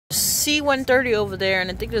C-130 over there, and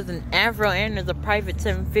I think there's an Avro and there's a private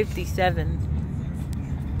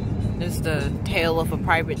 757. This is the tail of a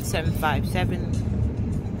private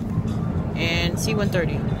 757 and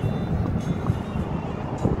C-130.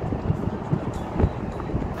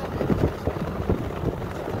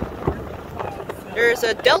 There's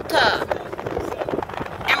a Delta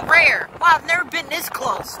Embraer. Wow, I've never been this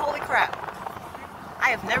close. Holy crap. I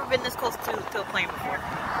have never been this close to a plane before.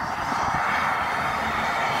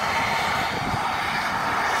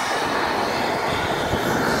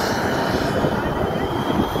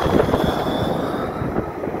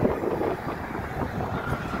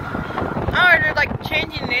 Oh, they're like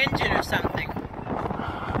changing the engine or something.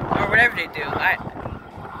 Or whatever they do.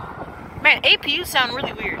 Man, APUs sound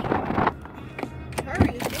really weird.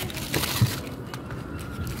 Hurry,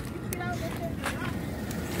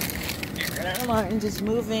 Airlines is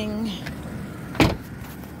moving.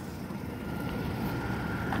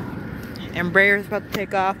 Embraer's about to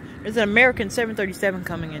take off. There's an American 737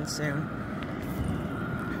 coming in soon.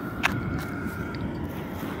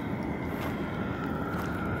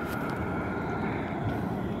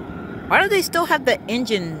 Why do they still have the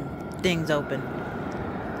engine things open?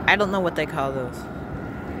 I don't know what they call those.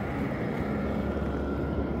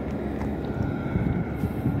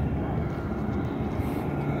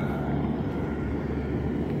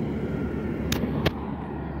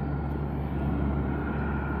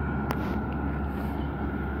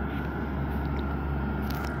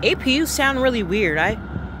 APUs sound really weird.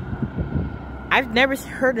 I've never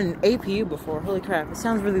heard an APU before. Holy crap, it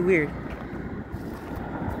sounds really weird.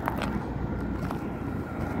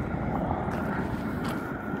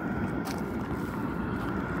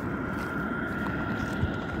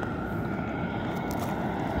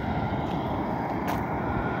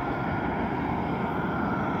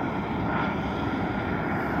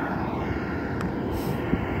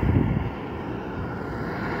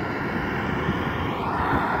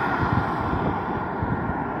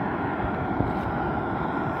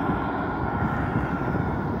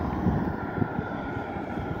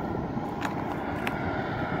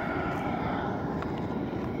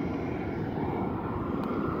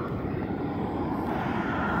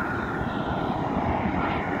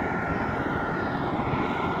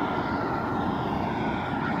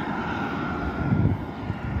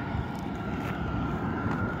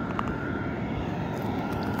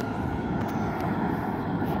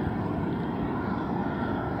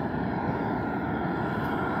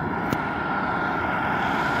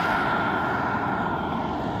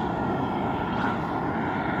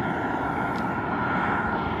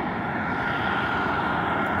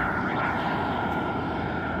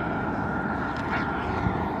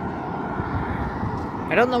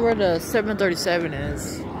 I don't know where the 737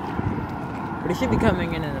 is, but it should be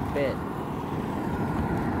coming in a bit.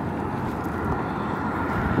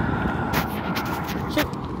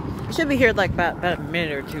 Should be here like about a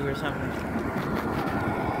minute or two or something.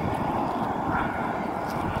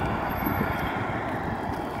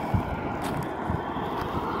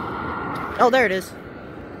 Oh, there it is.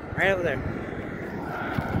 Right over there.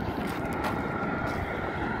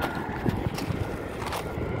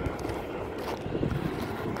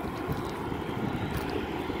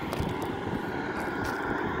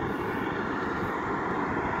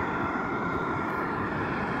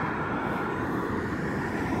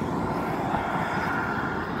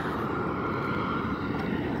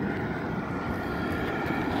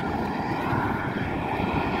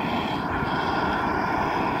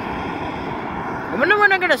 I wonder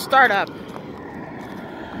when I'm gonna start up.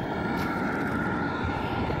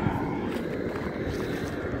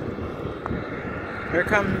 Here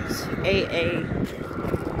comes AA.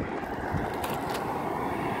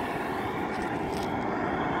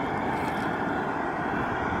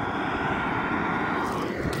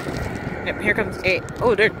 Yep, here comes A.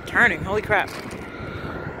 Oh, they're turning. Holy crap.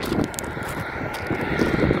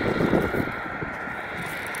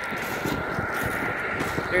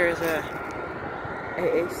 There's a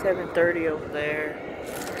AA730 over there.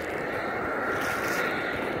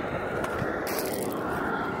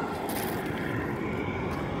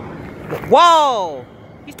 Whoa!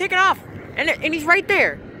 He's taking off! And he's right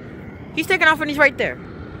there. He's taking off and he's right there.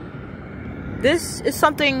 This is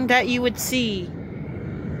something that you would see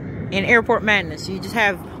in Airport Madness. You just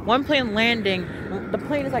have one plane landing. The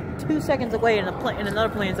plane is like 2 seconds away and another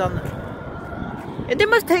plane's on the... And they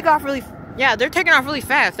must take off really... Yeah, they're taking off really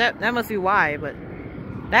fast. That must be why, but...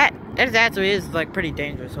 That actually is like pretty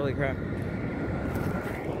dangerous. Holy crap.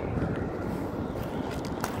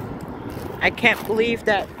 I can't believe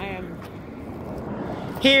that I am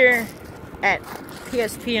here at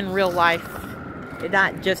PSP in real life. It's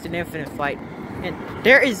not just an infinite flight. And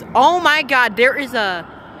there is, oh my god, there is a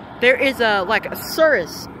like a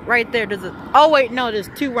Cirrus right there. There's a, oh wait, no, there's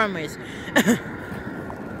 2 runways.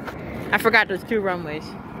 I forgot there's 2 runways.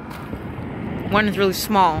 One is really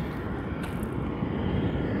small.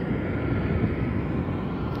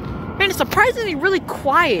 Man, it's surprisingly really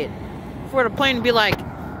quiet for the plane to be like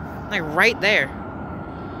right there.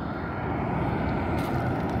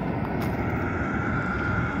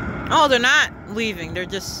 Oh, they're not leaving. They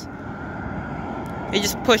just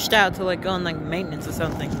pushed out to like go on like maintenance or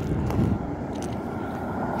something.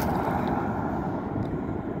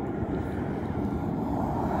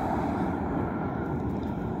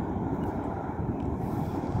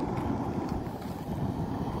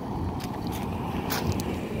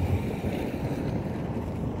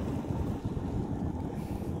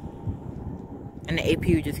 And the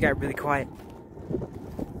APU just got really quiet.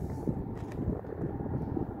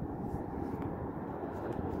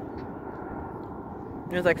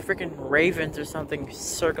 There's like freaking ravens or something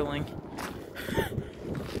circling.